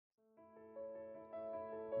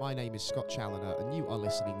My name is Scott Challoner, and you are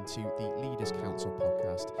listening to the Leaders Council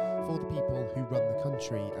podcast for the people who run the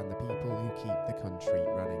country and the people who keep the country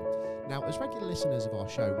running. Now, as regular listeners of our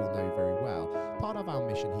show will know very well, part of our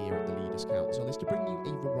mission here at the Leaders Council is to bring you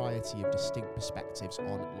a variety of distinct perspectives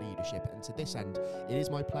on leadership. And to this end, it is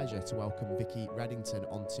my pleasure to welcome Vicky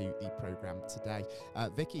Reddington onto the programme today.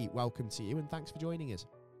 Vicky, welcome to you, and thanks for joining us.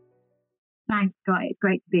 Thanks, Scott. It's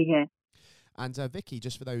great to be here. And Vicky,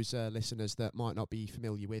 just for those listeners that might not be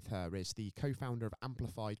familiar with her, is the co-founder of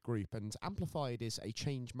Amplified Group. And Amplified is a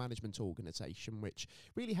change management organisation which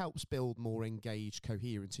really helps build more engaged,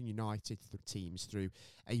 coherent and united teams through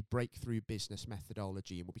a breakthrough business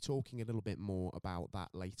methodology. And we'll be talking a little bit more about that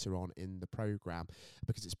later on in the programme,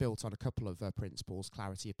 because it's built on a couple of principles,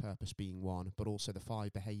 clarity of purpose being one, but also the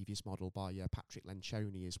 5 Behaviours model by Patrick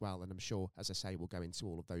Lencioni as well. And I'm sure, as I say, we'll go into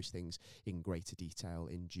all of those things in greater detail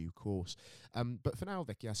in due course. But for now,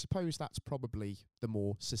 Vicky, I suppose that's probably the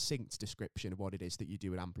more succinct description of what it is that you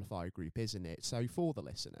do at Amplify Group, isn't it? So for the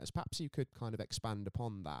listeners, perhaps you could kind of expand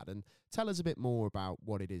upon that and tell us a bit more about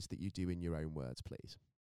what it is that you do in your own words, please.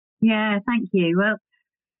 Yeah, thank you. Well,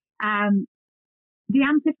 the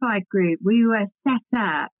Amplified Group, we were set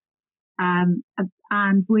up and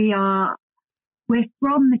we're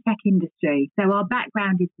from the tech industry. So our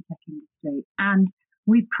background is the tech industry, and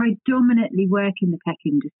we predominantly work in the tech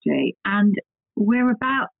industry, and we're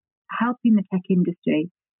about helping the tech industry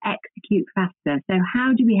execute faster. So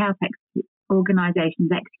how do we help organizations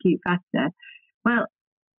execute faster? Well,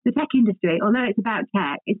 the tech industry, although it's about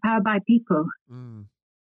tech, it's powered by people,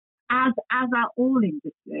 as are all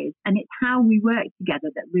industries, and it's how we work together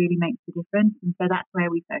that really makes the difference. And so that's where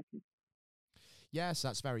we focus. Yes,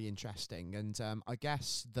 that's very interesting. And I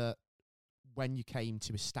guess that when you came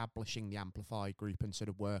to establishing the Amplified Group and sort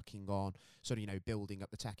of working on sort of, building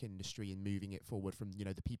up the tech industry and moving it forward from,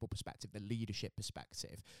 the people perspective, the leadership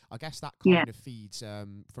perspective, I guess that kind of feeds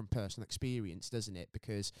from personal experience, doesn't it?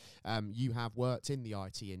 Because you have worked in the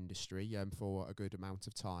IT industry for a good amount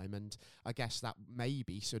of time, and I guess that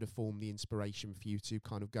maybe sort of formed the inspiration for you to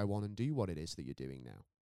kind of go on and do what it is that you're doing now.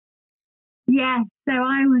 Yeah, so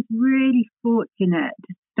I was really fortunate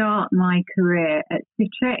to start my career at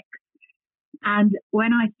Citrix. And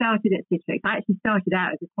when I started at Citrix, I actually started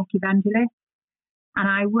out as a tech evangelist, and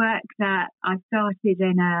I started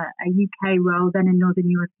in a UK role, then a Northern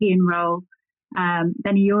European role,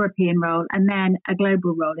 then a European role, and then a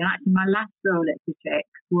global role. And actually my last role at Citrix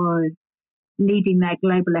was leading their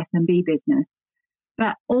global SMB business.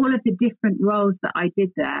 But all of the different roles that I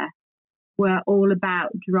did there were all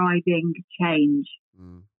about driving change.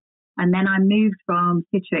 And then I moved from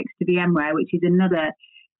Citrix to VMware, which is another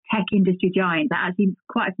tech industry giant that actually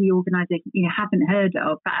quite a few organizations haven't heard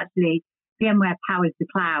of, but actually VMware powers the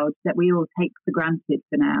cloud that we all take for granted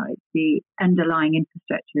for now. It's the underlying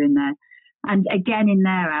infrastructure in there. And again, in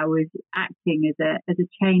there, I was acting as a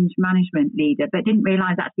change management leader, but didn't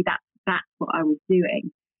realize actually that's what I was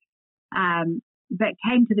doing. But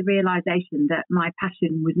came to the realization that my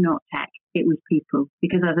passion was not tech, it was people.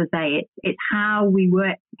 Because as I say, it's how we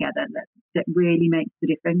work together that really makes the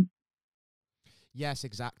difference. Yes,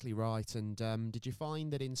 exactly right. And did you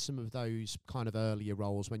find that in some of those kind of earlier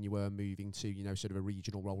roles when you were moving to, sort of a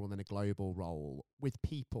regional role and then a global role with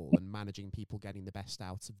people and managing people, getting the best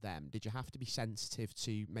out of them, did you have to be sensitive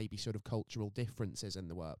to maybe sort of cultural differences in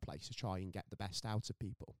the workplace to try and get the best out of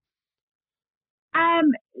people?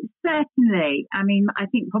 Certainly. I mean, I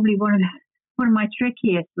think probably one of my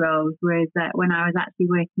trickiest roles was when I was actually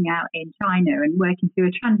working out in China and working through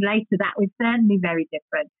a translator. That was certainly very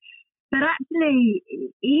different. But actually,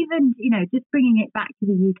 even, just bringing it back to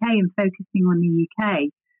the UK and focusing on the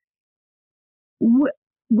UK,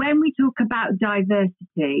 when we talk about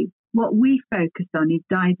diversity, what we focus on is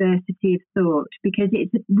diversity of thought, because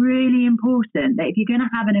it's really important that if you're going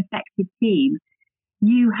to have an effective team,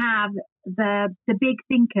 you have the big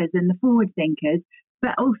thinkers and the forward thinkers,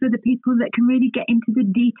 but also the people that can really get into the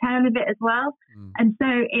detail of it as well. And so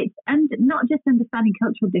it's not just understanding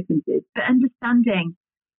cultural differences, but understanding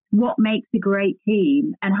what makes a great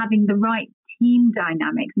team and having the right team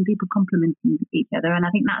dynamics and people complementing each other. And I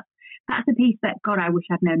think that's a piece that, God, I wish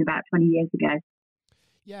I'd known about 20 years ago.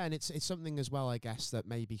 Yeah, and it's something as well, I guess, that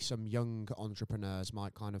maybe some young entrepreneurs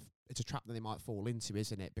might it's a trap that they might fall into,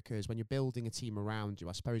 isn't it? Because when you're building a team around you,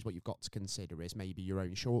 I suppose what you've got to consider is maybe your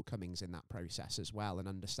own shortcomings in that process as well, and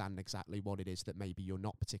understand exactly what it is that maybe you're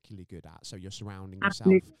not particularly good at. So you're surrounding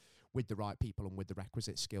yourself with the right people and with the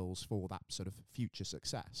requisite skills for that sort of future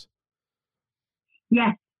success.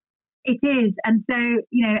 Yes, it is. And so,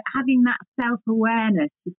 having that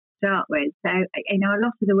self-awareness to start with. So, a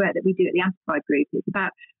lot of the work that we do at the Amplified Group is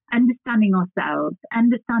about understanding ourselves,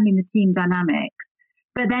 understanding the team dynamics.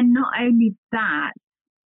 But then not only that,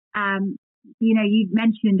 you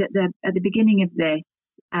mentioned at the beginning of this,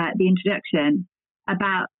 the introduction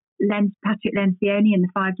about Patrick Lencioni and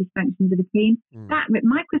the 5 dysfunctions of a team. That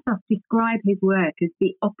Microsoft described his work as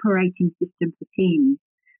the operating system for teams.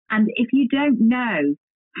 And if you don't know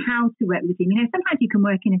how to work with a team, sometimes you can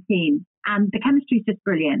work in a team and the chemistry is just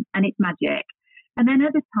brilliant and it's magic. And then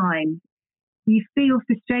other times you feel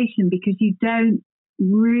frustration because you don't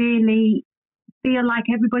really feel like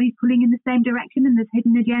everybody's pulling in the same direction and there's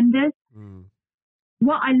hidden agendas.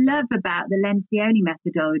 What I love about the Lencioni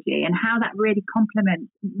methodology and how that really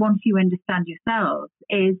complements once you understand yourselves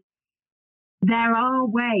is there are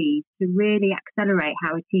ways to really accelerate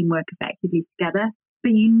how a team work effectively together,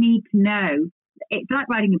 but you need to know. It's like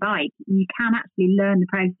riding a bike. You can actually learn the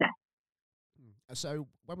process. So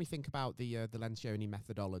when we think about the Lencioni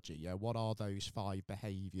methodology, what are those 5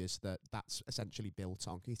 behaviours that's essentially built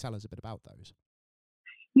on? Can you tell us a bit about those?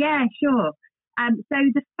 Yeah, sure. So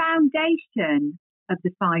the foundation of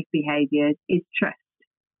the 5 behaviours is trust.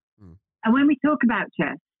 And when we talk about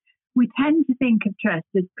trust, we tend to think of trust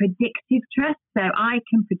as predictive trust. So I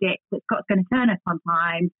can predict that Scott's going to turn up on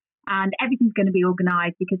time and everything's going to be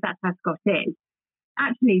organised because that's how Scott is.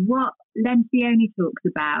 Actually, what Lencioni talks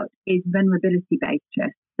about is vulnerability-based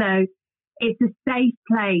trust. So it's a safe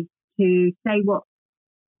place to say what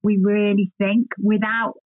we really think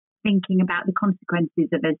without thinking about the consequences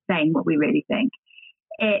of us saying what we really think.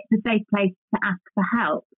 It's a safe place to ask for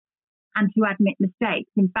help and to admit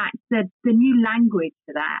mistakes. In fact, the new language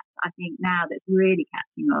for that, I think now that's really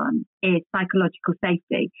catching on, is psychological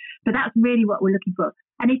safety. But that's really what we're looking for.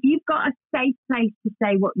 And if you've got a safe place to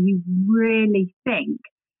say what you really think,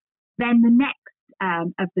 then the next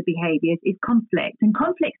of the behaviours is conflict. And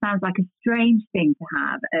conflict sounds like a strange thing to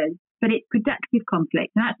have, but it's productive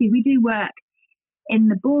conflict. And actually, we do work in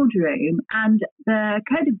the boardroom, and the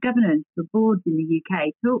Code of Governance for boards in the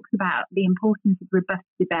UK talks about the importance of robust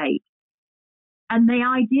debate. And the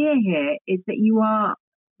idea here is that you are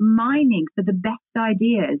mining for the best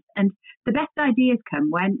ideas. And the best ideas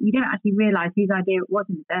come when you don't actually realise whose idea it was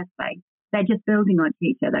in the first place. They're just building onto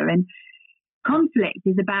each other. And conflict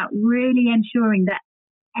is about really ensuring that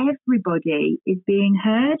everybody is being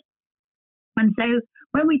heard. And so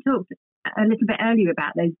when we talked a little bit earlier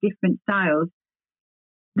about those different styles,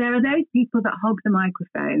 there are those people that hog the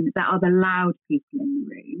microphone, that are the loud people in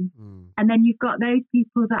the room. And then you've got those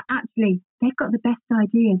people that actually, they've got the best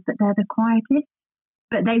ideas, but they're the quietest,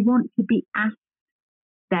 but they want to be asked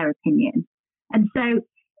their opinion. And so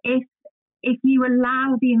if you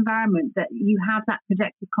allow the environment that you have that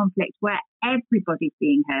productive conflict where everybody's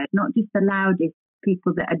being heard, not just the loudest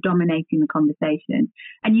people that are dominating the conversation,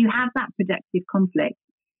 and you have that productive conflict,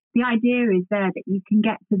 the idea is there that you can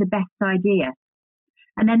get to the best idea.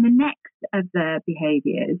 And then the next of the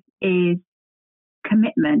behaviours is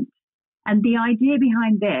commitment. And the idea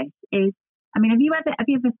behind this is, have you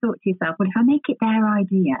ever thought to yourself, well, if I make it their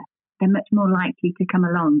idea, they're much more likely to come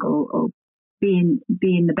along or be in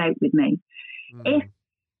the boat with me.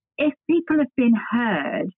 If people have been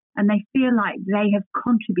heard and they feel like they have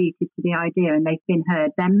contributed to the idea and they've been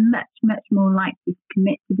heard, they're much, much more likely to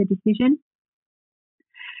commit to the decision.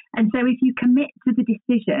 And so if you commit to the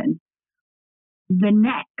decision, the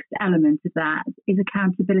next element of that is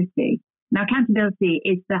accountability. Now, accountability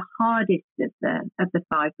is the hardest of the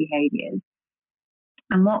 5 behaviours.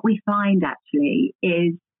 And what we find actually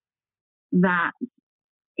is that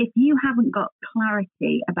if you haven't got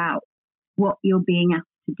clarity about what you're being asked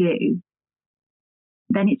to do,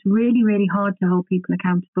 then it's really, really hard to hold people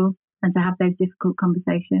accountable and to have those difficult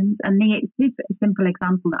conversations. And the simple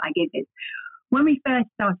example that I give is, when we first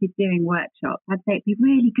started doing workshops, I'd say it'd be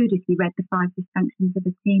really good if you read the 5 dysfunctions of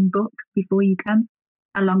a team book before you come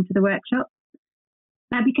along to the workshop.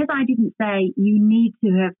 Now, because I didn't say you need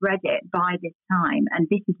to have read it by this time, and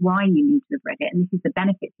this is why you need to have read it, and this is the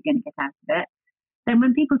benefits you're going to get out of it, then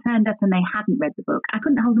when people turned up and they hadn't read the book, I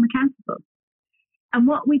couldn't hold them accountable. And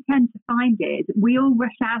what we tend to find is we all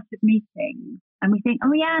rush out of meetings and we think,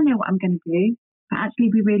 oh yeah, I know what I'm going to do. But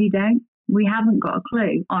actually we really don't. We haven't got a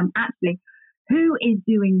clue on actually who is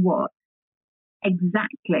doing what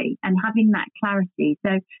exactly, and having that clarity.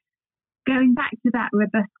 So going back to that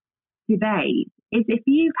robust debate, is if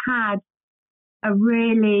you've had a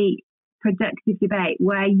really productive debate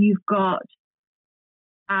where you've got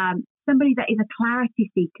somebody that is a clarity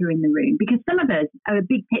seeker in the room, because some of us are a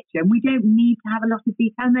big picture and we don't need to have a lot of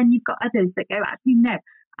detail, and then you've got others that go, actually, no,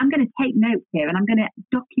 I'm going to take notes here and I'm going to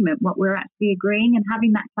document what we're actually agreeing, and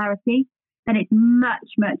having that clarity, then it's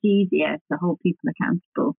much, much easier to hold people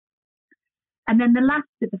accountable. And then the last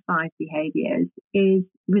of the 5 behaviours is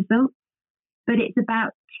results, but it's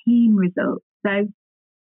about team results. So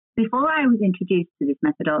before I was introduced to this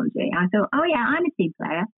methodology, I thought, oh yeah, I'm a team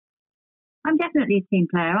player. I'm definitely a team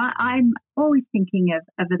player. I'm always thinking of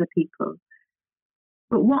other people.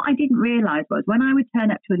 But what I didn't realise was when I would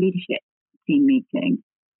turn up to a leadership team meeting,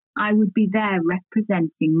 I would be there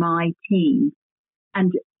representing my team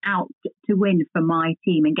and out to win for my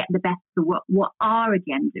team and get the best for what our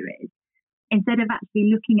agenda is, instead of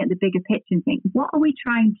actually looking at the bigger picture and think, what are we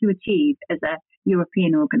trying to achieve as a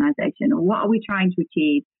European organisation, or what are we trying to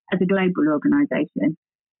achieve as a global organisation?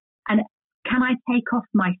 And can I take off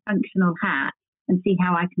my functional hat and see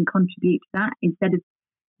how I can contribute to that instead of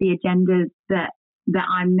the agendas that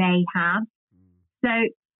I may have? So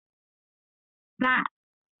that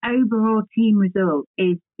overall team result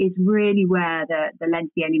is really where the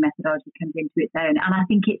Lencioni methodology comes into its own. And I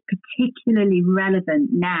think it's particularly relevant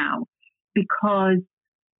now because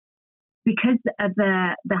of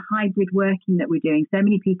the hybrid working that we're doing. So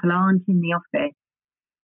many people aren't in the office.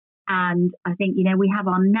 And I think, we have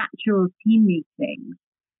our natural team meetings,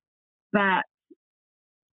 but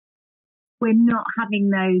we're not having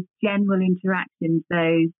those general interactions,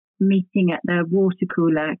 those meeting at the water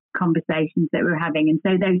cooler conversations that we're having. And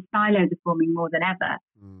so those silos are forming more than ever.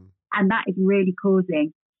 And that is really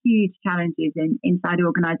causing huge challenges inside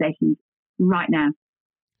organisations right now.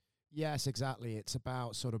 Yes, exactly. It's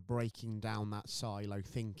about sort of breaking down that silo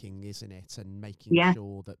thinking, isn't it? And making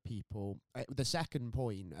sure that people... the second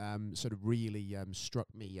point sort of really struck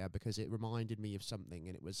me because it reminded me of something,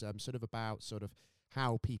 and it was sort of about sort of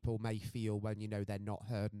how people may feel when, they're not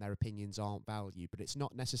heard and their opinions aren't valued, but it's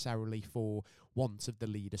not necessarily for want of the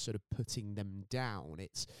leader sort of putting them down.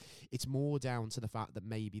 It's more down to the fact that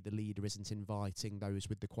maybe the leader isn't inviting those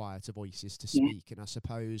with the quieter voices to speak. And I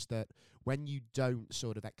suppose that when you don't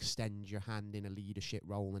sort of extend your hand in a leadership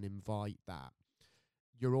role and invite that,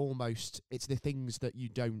 it's the things that you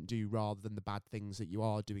don't do rather than the bad things that you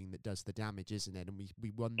are doing that does the damage, isn't it? And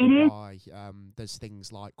we wonder why there's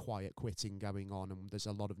things like quiet quitting going on, and there's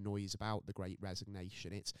a lot of noise about the Great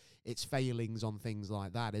Resignation. It's failings on things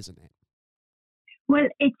like that, isn't it? Well,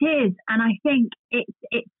 it is, and I think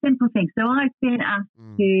it's simple things. So I've been asked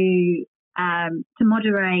to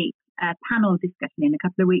moderate a panel discussion in a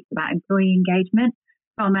couple of weeks about employee engagement.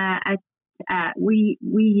 From we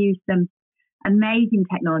use some amazing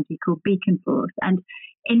technology called Beacon Force, and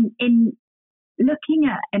in looking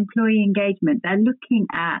at employee engagement, they're looking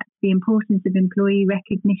at the importance of employee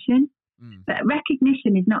recognition. But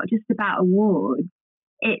recognition is not just about awards;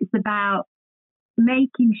 it's about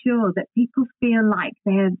making sure that people feel like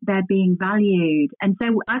they're being valued. And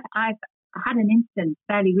so I've had an instance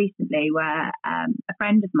fairly recently where a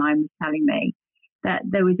friend of mine was telling me that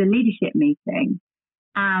there was a leadership meeting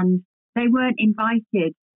and they weren't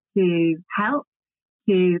invited to help,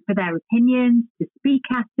 for their opinions, to speak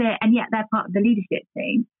at it, and yet they're part of the leadership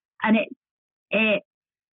team. And it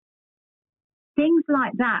things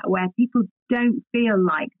like that where people don't feel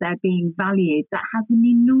like they're being valued, that has an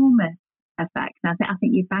enormous effect. And I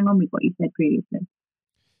think you bang on with what you said previously.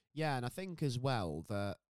 Yeah, and I think as well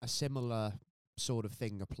that a similar sort of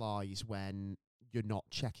thing applies when you're not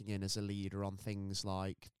checking in as a leader on things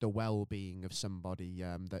like the well-being of somebody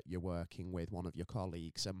that you're working with, one of your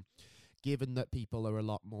colleagues. Given that people are a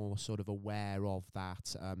lot more sort of aware of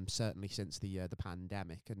that, certainly since the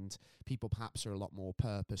pandemic, and people perhaps are a lot more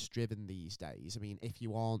purpose-driven these days. I mean, if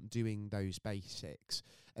you aren't doing those basics,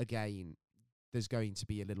 again, there's going to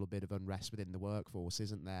be a little bit of unrest within the workforce,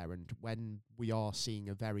 isn't there? And when we are seeing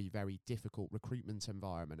a very, very difficult recruitment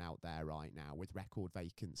environment out there right now with record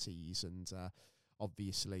vacancies and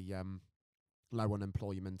obviously low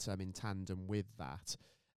unemployment in tandem with that,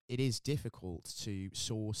 it is difficult to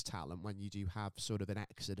source talent when you do have sort of an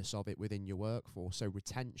exodus of it within your workforce. So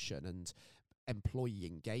retention and employee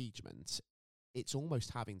engagement, it's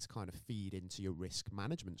almost having to kind of feed into your risk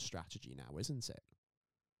management strategy now, isn't it?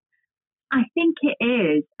 I think it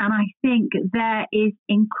is. And I think there is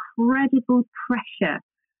incredible pressure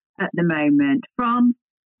at the moment from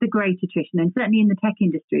the great attrition. And certainly in the tech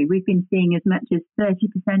industry, we've been seeing as much as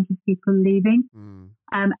 30% of people leaving.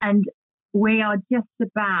 And we are just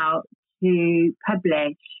about to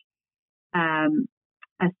publish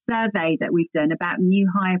a survey that we've done about new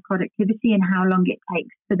hire productivity and how long it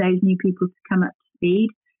takes for those new people to come up to speed.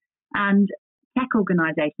 And tech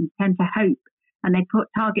organisations tend to hope, and they put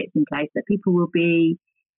targets in place, that people will be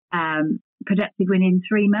productive within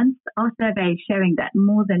 3 months. Our survey is showing that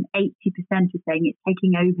more than 80% are saying it's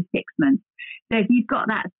taking over 6 months. So if you've got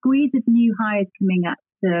that squeeze of new hires coming up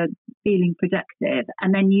to feeling productive,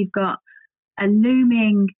 and then you've got a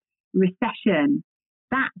looming recession,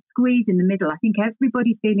 that squeeze in the middle, I think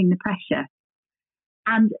everybody's feeling the pressure.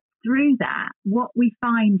 And through that, what we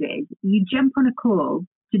find is you jump on a call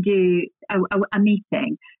to do a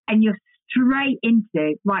meeting, and you're straight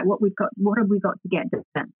into, right, what have we got to get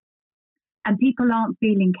done? And people aren't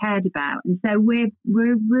feeling cared about. And so we're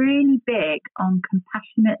really big on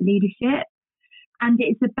compassionate leadership. And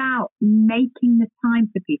it's about making the time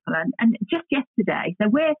for people. And just yesterday, so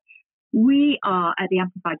we are at the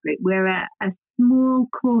Amplified Group, we're a small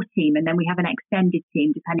core team, and then we have an extended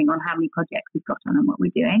team depending on how many projects we've got on and what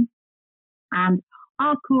we're doing. And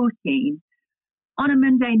our core team, on a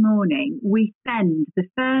Monday morning, we spend the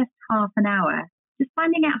first half an hour just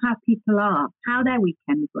finding out how people are, how their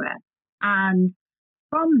weekends were. And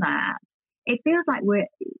from that, it feels like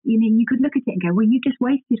you could look at it and go, well, you just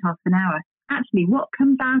wasted half an hour. Actually, what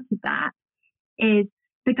comes out of that is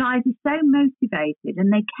the guys are so motivated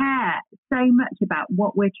and they care so much about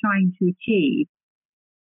what we're trying to achieve.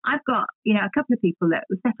 I've got, a couple of people that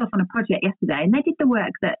were set off on a project yesterday, and they did the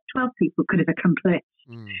work that 12 people could have accomplished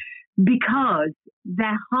because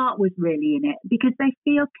their heart was really in it, because they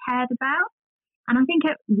feel cared about. And I think,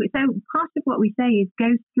 so part of what we say is go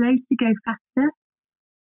slow to go faster.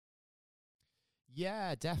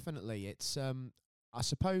 Yeah, definitely. It's, I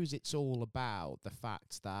suppose it's all about the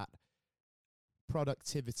fact that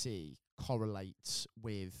productivity correlates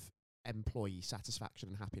with employee satisfaction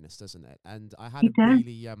and happiness, doesn't it? And I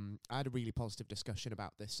had a really positive discussion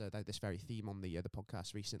about this this very theme on the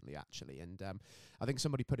podcast recently, actually. And I think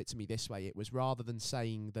somebody put it to me this way: it was, rather than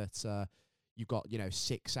saying that you've got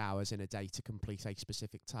 6 hours in a day to complete a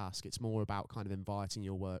specific task, it's more about kind of inviting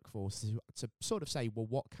your workforce to sort of say, well,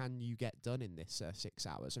 what can you get done in this 6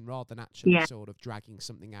 hours? And rather than actually sort of dragging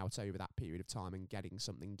something out over that period of time and getting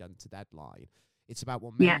something done to deadline, it's about,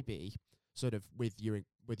 well, maybe sort of with your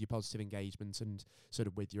positive engagement and sort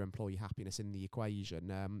of with your employee happiness in the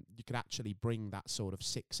equation, you could actually bring that sort of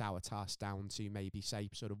 6 hour task down to maybe, say,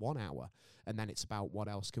 sort of 1 hour. And then it's about what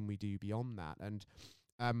else can we do beyond that. And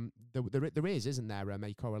there is, isn't there,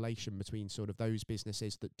 a correlation between sort of those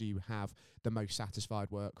businesses that do have the most satisfied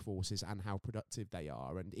workforces and how productive they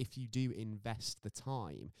are. And if you do invest the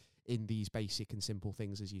time in these basic and simple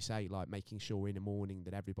things, as you say, like making sure in the morning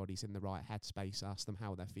that everybody's in the right headspace, ask them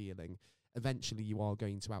how they're feeling, eventually you are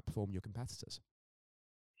going to outperform your competitors.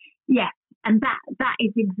 Yeah, and that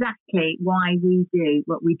is exactly why we do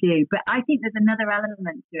what we do. But I think there's another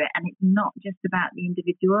element to it, and it's not just about the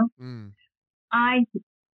individual. I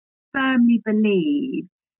firmly believe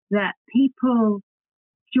that people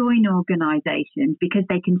join organisations because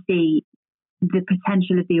they can see the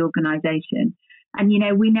potential of the organisation. And,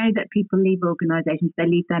 we know that people leave organisations, they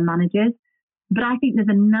leave their managers. But I think there's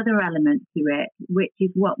another element to it, which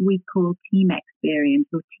is what we call team experience,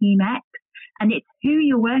 or Team X. And it's who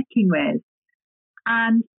you're working with.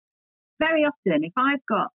 And very often, if I've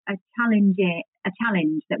got a challenge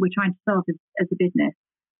that we're trying to solve as a business,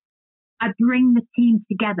 I bring the team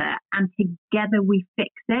together, and together we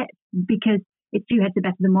fix it, because it's 2 heads are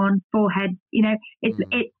better than 1, 4 heads. It's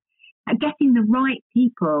getting the right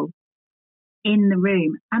people in the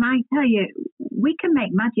room. And I tell you, we can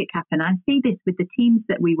make magic happen. I see this with the teams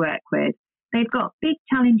that we work with. They've got big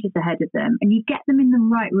challenges ahead of them, and you get them in the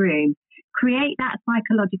right room, create that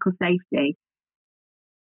psychological safety.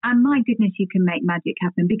 And my goodness, you can make magic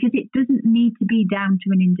happen, because it doesn't need to be down to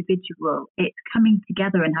an individual. It's coming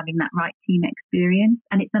together and having that right team experience,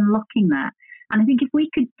 and it's unlocking that. And I think if we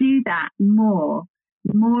could do that more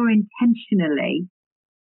intentionally,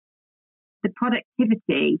 the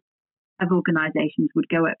productivity of organisations would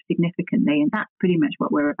go up significantly. And that's pretty much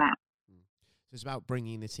what we're about. So it's about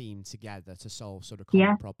bringing the team together to solve sort of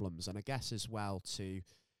common problems, and I guess as well to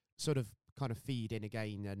sort of kind of feed in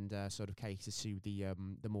again and sort of cater to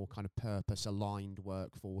the more kind of purpose aligned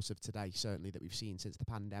workforce of today, certainly that we've seen since the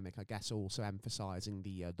pandemic. I guess also emphasising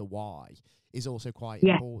the why is also quite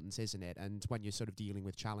important, isn't it? And when you're sort of dealing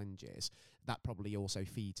with challenges, that probably also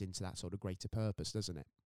feeds into that sort of greater purpose, doesn't it?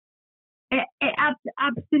 It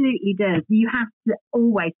absolutely does. You have to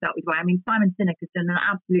always start with why. I mean, Simon Sinek has done an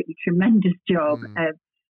absolutely tremendous job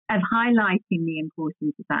of highlighting the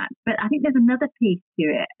importance of that. But I think there's another piece to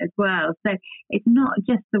it as well. So it's not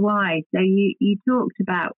just the why. So you talked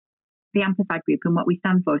about the Amplified Group and what we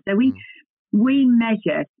stand for. So we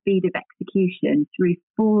measure speed of execution through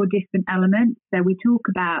 4 different elements. So we talk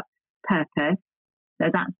about purpose. So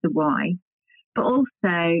that's the why. But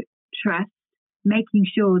also trust. Making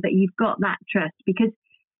sure that you've got that trust, because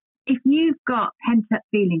if you've got pent up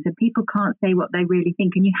feelings and people can't say what they really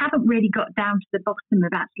think, and you haven't really got down to the bottom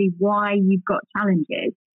of actually why you've got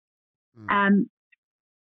challenges,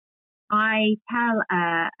 I tell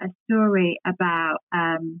a story about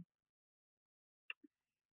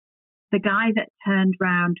the guy that turned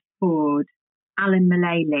round Ford, Alan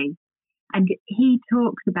Mullally, and he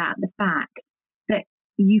talks about the fact that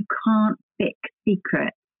you can't fix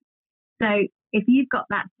secrets. So if you've got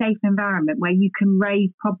that safe environment where you can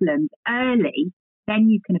raise problems early, then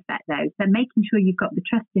you can affect those. So making sure you've got the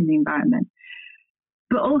trust in the environment.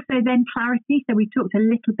 But also then clarity. So we talked a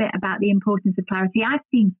little bit about the importance of clarity. I've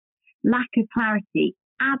seen lack of clarity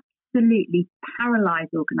absolutely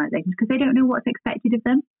paralyze organizations because they don't know what's expected of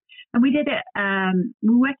them. And we did it, we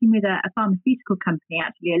were working with a pharmaceutical company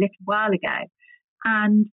actually a little while ago.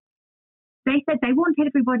 And they said they wanted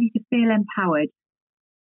everybody to feel empowered.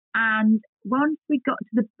 And once we got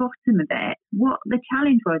to the bottom of it, what the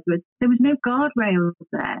challenge was there was no guardrails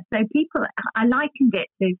there. So people, I likened it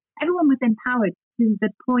to everyone was empowered to the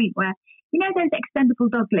point where, you know, those extendable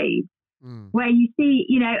dog leads, where you see,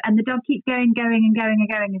 you know, and the dog keeps going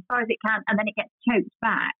as far as it can, and then it gets choked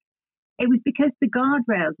back. It was because the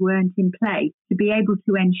guardrails weren't in place to be able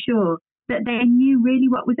to ensure that they knew really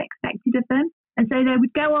what was expected of them. And so they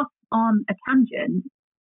would go off on a tangent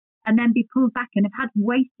and then be pulled back and have had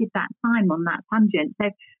wasted that time on that tangent.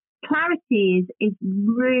 So clarity is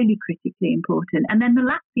really critically important. And then the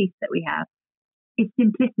last piece that we have is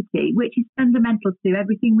simplicity, which is fundamental to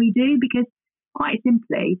everything we do, because quite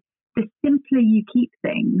simply, the simpler you keep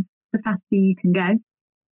things, the faster you can go.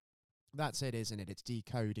 That's it, isn't it? It's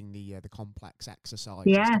decoding the complex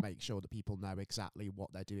exercises Yeah. to make sure that people know exactly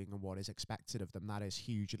what they're doing and what is expected of them. That is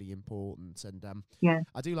hugely important. And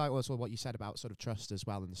I do like also what you said about sort of trust as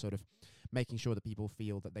well, and sort of making sure that people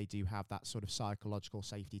feel that they do have that sort of psychological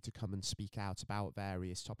safety to come and speak out about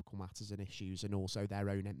various topical matters and issues, and also their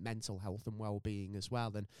own mental health and well-being as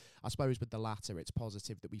well. And I suppose with the latter, it's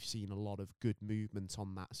positive that we've seen a lot of good movement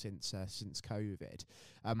on that since COVID.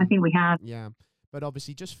 I think we have. Yeah. But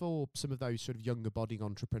obviously, just for some of those sort of younger budding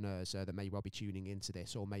entrepreneurs that may well be tuning into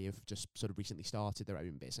this or may have just sort of recently started their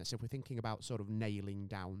own business, if we're thinking about sort of nailing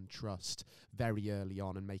down trust very early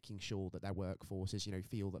on and making sure that their workforces, you know,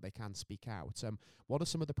 feel that they can speak out, what are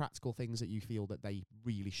some of the practical things that you feel that they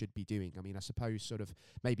really should be doing? I mean, I suppose sort of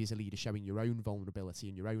maybe as a leader showing your own vulnerability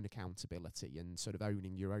and your own accountability and sort of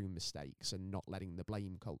owning your own mistakes and not letting the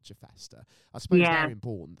blame culture fester. I suppose they're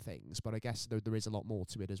important things, but I guess there is a lot more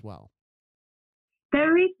to it as well.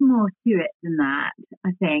 There is more to it than that,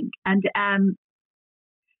 I think. And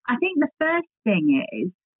I think the first thing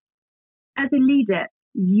is, as a leader,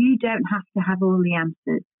 you don't have to have all the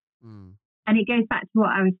answers. And it goes back to what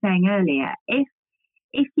I was saying earlier.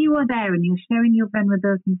 If you are there and you're showing your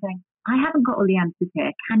vulnerability and saying, I haven't got all the answers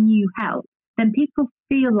here, can you help? Then people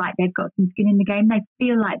feel like they've got some skin in the game. They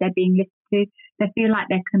feel like they're being listened to. They feel like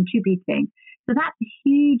they're contributing. So that's a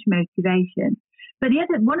huge motivation. But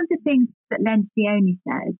one of the things that Lencioni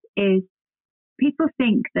says is people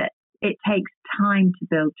think that it takes time to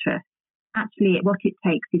build trust. Actually, what it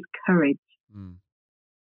takes is courage.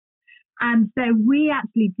 And so we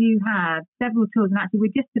actually do have several tools, and actually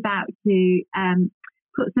we're just about to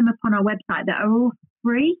put some up on our website that are all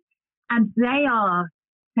free, and they are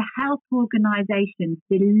to help organizations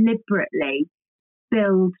deliberately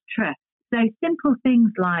build trust. So simple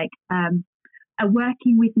things like a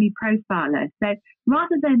working with me profiler. So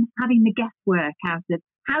rather than having the guesswork out of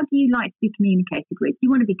how do you like to be communicated with? Do you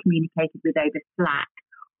want to be communicated with over Slack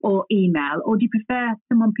or email, or do you prefer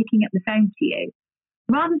someone picking up the phone to you?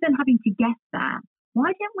 Rather than having to guess that,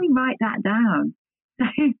 why don't we write that down? So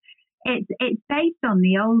it's based on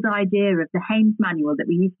the old idea of the Haynes manual that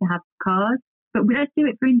we used to have for cars, but let's do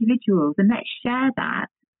it for individuals and let's share that.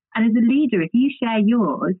 And as a leader, if you share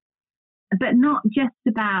yours, but not just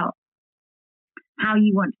about how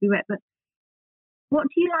you want to be worked, but what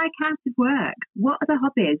do you like out of work? What are the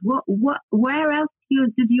hobbies? Where else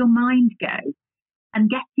does your mind go?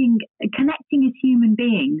 And connecting as human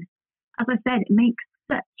beings, as I said, it makes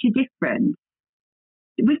such a difference.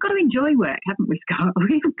 We've got to enjoy work, haven't we, Scott?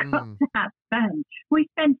 We've got to have fun. We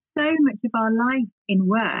spend so much of our life in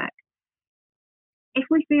work. If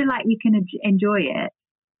we feel like we can enjoy it,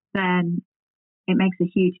 then it makes a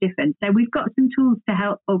huge difference. So we've got some tools to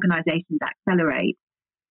help organisations accelerate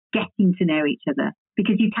getting to know each other,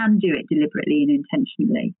 because you can do it deliberately and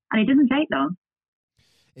intentionally, and it doesn't take long.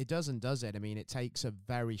 It doesn't, does it? I mean, it takes a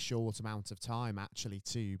very short amount of time actually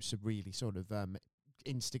to really sort of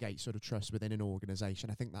instigate sort of trust within an organisation.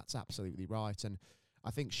 I think that's absolutely right. And I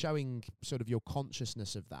think showing sort of your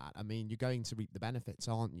consciousness of that, I mean, you're going to reap the benefits,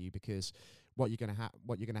 aren't you? Because what you're going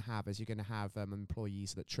to have is you're going to have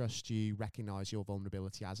employees that trust you, recognize your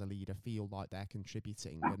vulnerability as a leader, feel like they're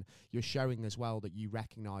contributing, and you're showing as well that you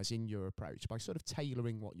recognize in your approach by sort of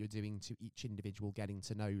tailoring what you're doing to each individual, getting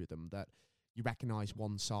to know them, that you recognize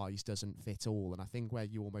one size doesn't fit all. And I think where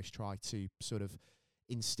you almost try to sort of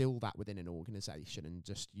instill that within an organization, and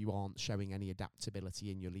just you aren't showing any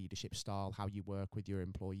adaptability in your leadership style, how you work with your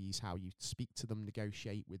employees, how you speak to them,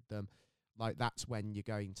 negotiate with them, like that's when you're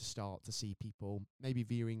going to start to see people maybe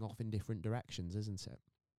veering off in different directions, isn't it?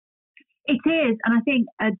 It is. And I think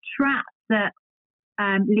a trap that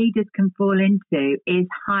leaders can fall into is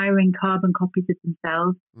hiring carbon copies of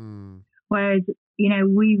themselves. Whereas,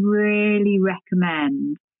 we really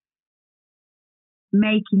recommend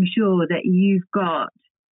making sure that you've got,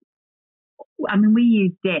 we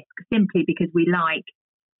use DISC simply because we like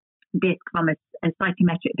DISC from a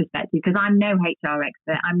psychometric perspective, because I'm no HR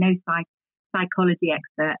expert, I'm no psychology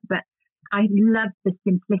expert, but I love the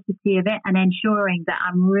simplicity of it and ensuring that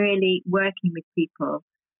I'm really working with people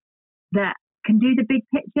that can do the big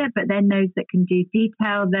picture, but then those that can do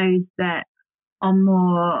detail, those that are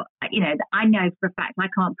more, I know for a fact I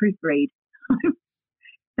can't proofread.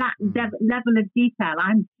 That level of detail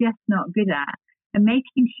I'm just not good at. And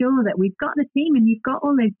making sure that we've got the team and you've got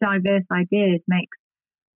all those diverse ideas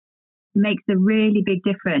makes a really big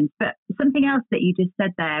difference. But something else that you just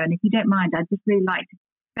said there, and if you don't mind, I'd just really like to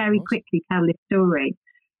very quickly tell this story.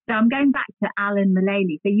 So I'm going back to Alan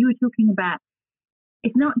Mullally. So you were talking about,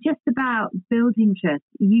 it's not just about building trust.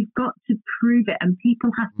 You've got to prove it, and people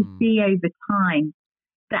have to see over time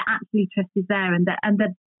that actually trust is there. And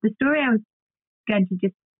the story I was going to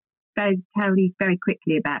just tell you very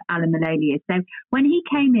quickly about Alan Mullally is, so when he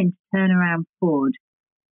came in to turn around Ford,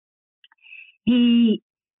 he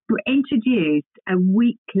introduced a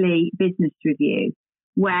weekly business review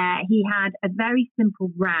where he had a very simple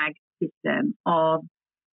RAG system of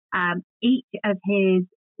each of his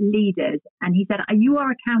leaders, and he said, you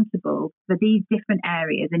are accountable for these different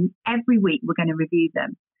areas, and every week we're going to review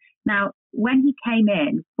them. Now, when he came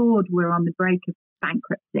in, Ford were on the brink of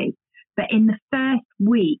bankruptcy, but in the first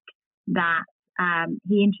week that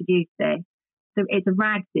he introduced this, so it's a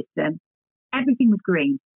RAG system, everything was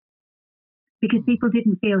green, because people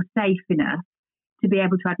didn't feel safe enough to be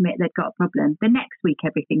able to admit they'd got a problem. The next week,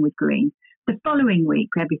 everything was green. The following week,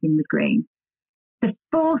 everything was green. The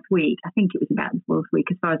fourth week, I think it was about the fourth week,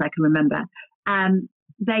 as far as I can remember,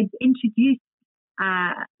 they introduced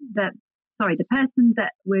the person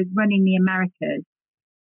that was running the Americas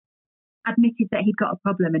admitted that he'd got a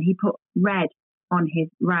problem, and he put red on his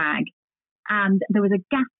RAG. And there was a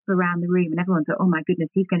gasp around the room, and everyone thought, oh my goodness,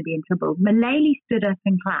 he's going to be in trouble. Mullally stood up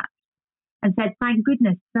and clapped and said, thank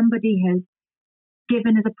goodness somebody has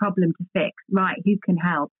given us a problem to fix. Right, who can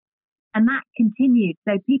help? And that continued.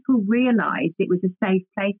 So people realised it was a safe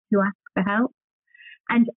place to ask for help.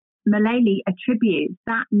 And Mullally attributes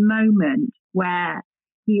that moment where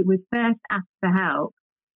he was first asked for help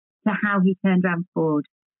to how he turned around Ford.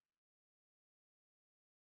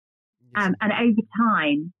 And over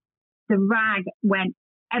time, the RAG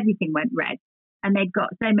everything went red, and they'd got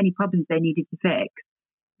so many problems they needed to fix.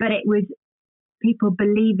 But it was people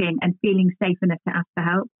believing and feeling safe enough to ask for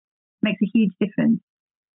help. Makes a huge difference.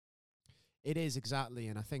 It is, exactly.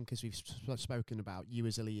 And I think, as we've spoken about, you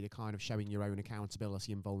as a leader kind of showing your own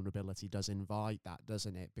accountability and vulnerability does invite that,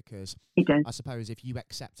 doesn't it? Because it does. I suppose if you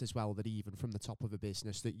accept as well that even from the top of a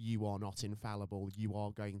business that you are not infallible, you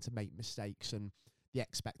are going to make mistakes, and the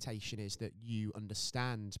expectation is that you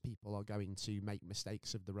understand people are going to make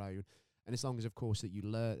mistakes of their own. And as long as, of course, that you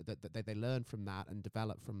learn that they learn from that and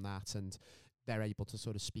develop from that, and they're able to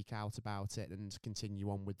sort of speak out about it and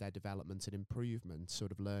continue on with their development and improvement,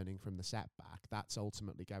 sort of learning from the setback, that's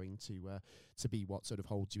ultimately going to be what sort of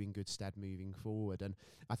holds you in good stead moving forward. And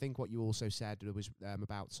I think what you also said was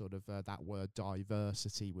about sort of that word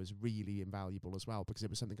diversity was really invaluable as well, because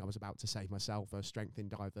it was something I was about to say myself. Strength in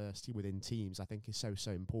diversity within teams, I think, is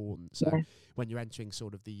so important. So when you're entering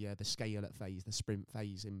sort of the scale-up phase, the sprint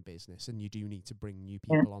phase in business, and you do need to bring new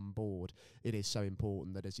people on board, it is so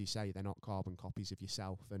important that, as you say, they're not carbon copies of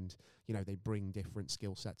yourself, and they bring different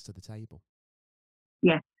skill sets to the table.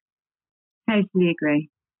 Yeah, totally agree.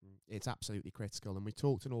 It's absolutely critical, and we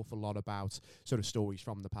talked an awful lot about sort of stories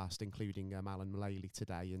from the past, including Alan Mullally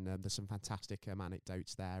today, and there's some fantastic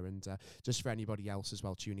anecdotes there. And just for anybody else as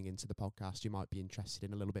well tuning into the podcast, you might be interested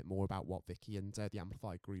in a little bit more about what Vicky and the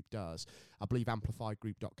Amplified Group does. I believe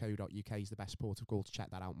amplifiedgroup.co.uk is the best port of call to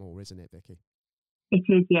check that out more, isn't it, Vicky? It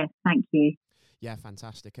is, yes. Thank you. Yeah,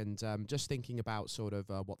 fantastic. And just thinking about sort of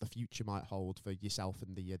what the future might hold for yourself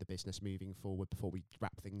and the business moving forward before we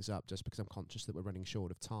wrap things up, just because I'm conscious that we're running short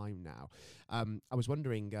of time now. I was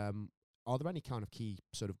wondering, are there any kind of key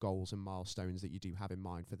sort of goals and milestones that you do have in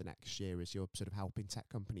mind for the next year as you're sort of helping tech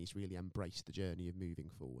companies really embrace the journey of moving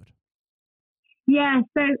forward? Yeah,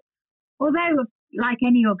 so although, like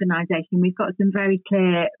any organisation, we've got some very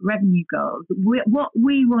clear revenue goals, what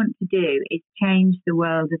we want to do is change the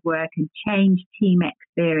world of work and change team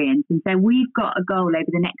experience. And so we've got a goal over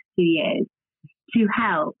the next 2 years to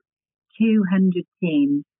help 200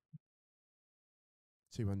 teams.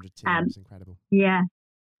 200 teams, incredible. Yeah.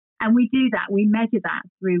 And we do that. We measure that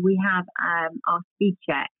through, we have our speed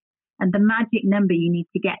check. And the magic number you need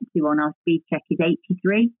to get to on our speed check is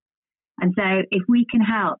 83. And so if we can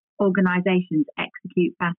help organisations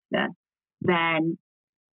execute faster, then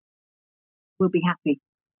we'll be happy.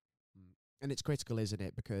 And it's critical, isn't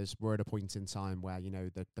it? Because we're at a point in time where, you know,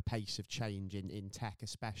 the pace of change in tech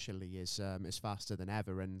especially is faster than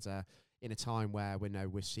ever. And in a time where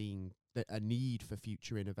we're seeing a need for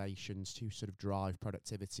future innovations to sort of drive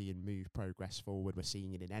productivity and move progress forward. We're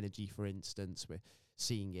seeing it in energy, for instance. We're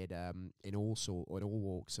seeing it in all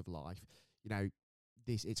walks of life. You know,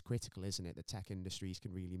 it's critical, isn't it, that tech industries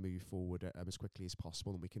can really move forward as quickly as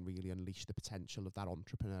possible, and we can really unleash the potential of that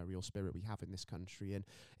entrepreneurial spirit we have in this country. And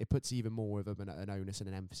it puts even more of an onus and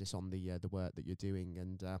an emphasis on the work that you're doing.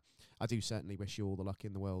 And I do certainly wish you all the luck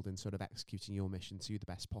in the world in sort of executing your mission to the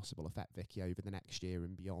best possible effect, Vicky, over the next year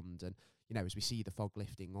and beyond. And you know, as we see the fog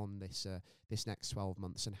lifting on this next 12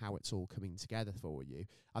 months and how it's all coming together for you,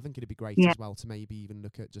 I think it'd be great as well to maybe even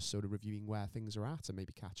look at just sort of reviewing where things are at and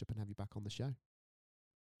maybe catch up and have you back on the show.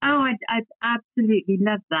 Oh, I'd absolutely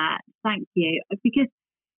love that. Thank you. Because,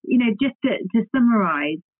 you know, just to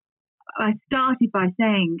summarise, I started by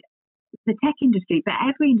saying the tech industry, but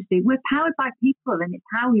every industry, we're powered by people and it's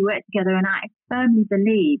how we work together. And I firmly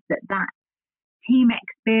believe that team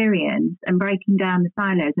experience and breaking down the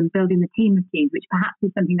silos and building the team of teams, which perhaps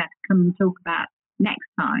is something that I can come and talk about next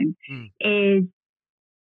time, is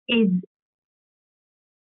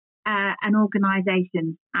an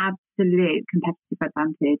organisation's absolute competitive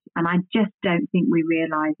advantage, and I just don't think we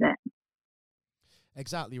realise it.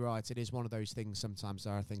 Exactly right. It is one of those things sometimes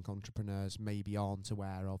that I think entrepreneurs maybe aren't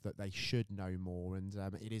aware of, that they should know more, and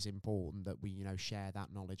it is important that we, you know, share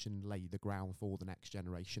that knowledge and lay the ground for the next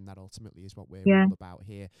generation. That ultimately is what we're all about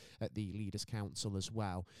here at the Leaders Council as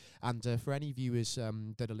well. And for any viewers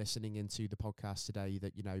that are listening into the podcast today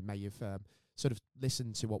that, you know, may have sort of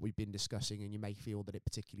listen to what we've been discussing and you may feel that it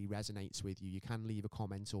particularly resonates with you, you can leave a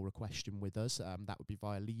comment or a question with us. That would be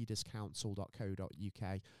via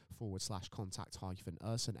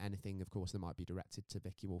leaderscouncil.co.uk/contact-us, and anything, of course, that might be directed to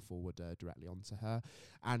Vicky will forward directly on to her.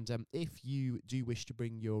 And if you do wish to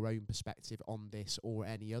bring your own perspective on this or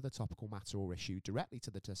any other topical matter or issue directly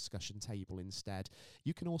to the discussion table instead,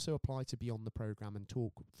 you can also apply to be on the programme and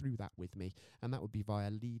talk through that with me, and that would be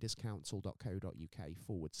via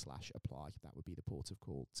leaderscouncil.co.uk/apply. That would be the port of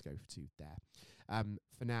call to go to there.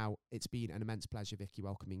 For now, it's been an immense pleasure, Vicky,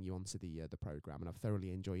 welcoming you onto the programme, and I've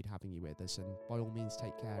thoroughly enjoyed having you with us. And by all means,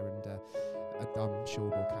 take care, and I'm sure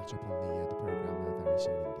we'll catch up on the programme very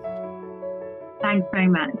soon indeed. Thanks very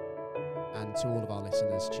much. And to all of our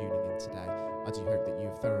listeners tuning in today, I do hope that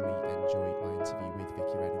you've thoroughly enjoyed my interview with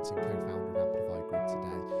Vicky Reddington, co-founder of Amplify Group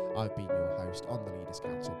today. I've been your host on the Leaders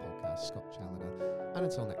Council podcast, Scott Challoner, and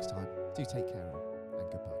until next time, do take care and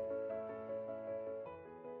goodbye.